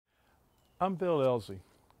I'm Bill Elzey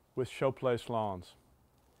with Showplace Lawns.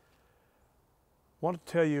 I want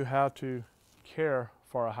to tell you how to care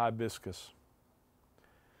for a hibiscus.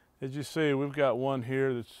 As you see, we've got one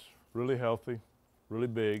here that's really healthy, really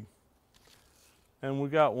big, and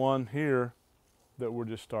we've got one here that we're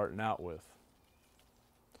just starting out with.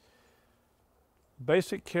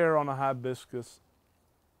 Basic care on a hibiscus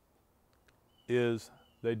is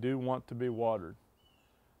they do want to be watered.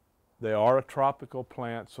 They are a tropical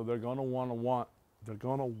plant, so they're going to want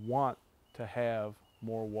to have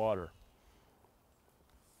more water.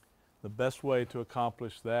 The best way to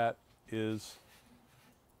accomplish that is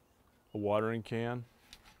a watering can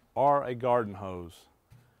or a garden hose.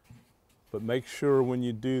 But make sure when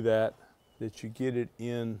you do that that you get it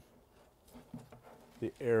in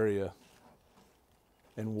the area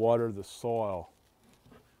and water the soil.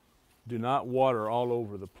 Do not water all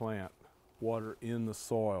over the plant. Water in the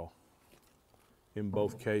soil in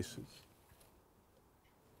both cases.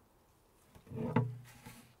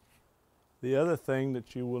 The other thing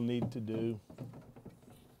that you will need to do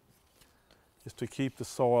is to keep the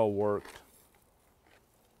soil worked.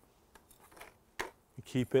 And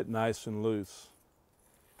keep it nice and loose.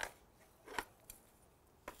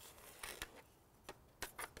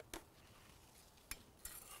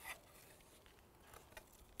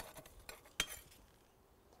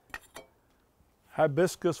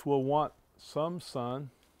 Hibiscus will want some sun.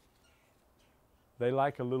 They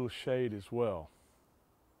like a little shade as well.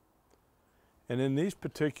 And in these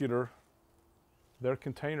particular, they're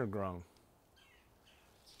container grown.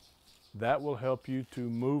 That will help you to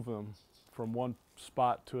move them from one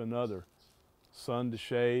spot to another, sun to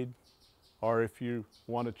shade, or if you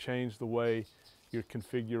want to change the way your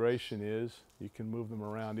configuration is, you can move them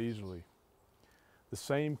around easily. The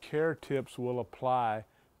same care tips will apply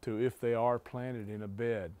to if they are planted in a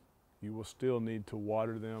bed. You will still need to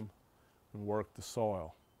water them and work the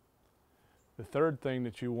soil. The third thing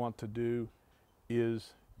that you want to do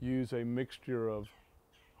is use a mixture of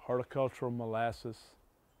horticultural molasses,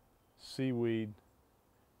 seaweed,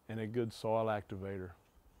 and a good soil activator.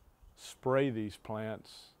 Spray these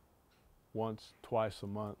plants once, twice a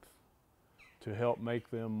month to help make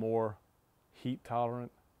them more heat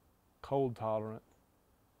tolerant, cold tolerant,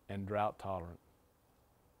 and drought tolerant.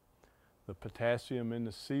 The potassium in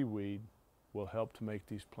the seaweed will help to make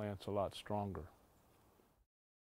these plants a lot stronger.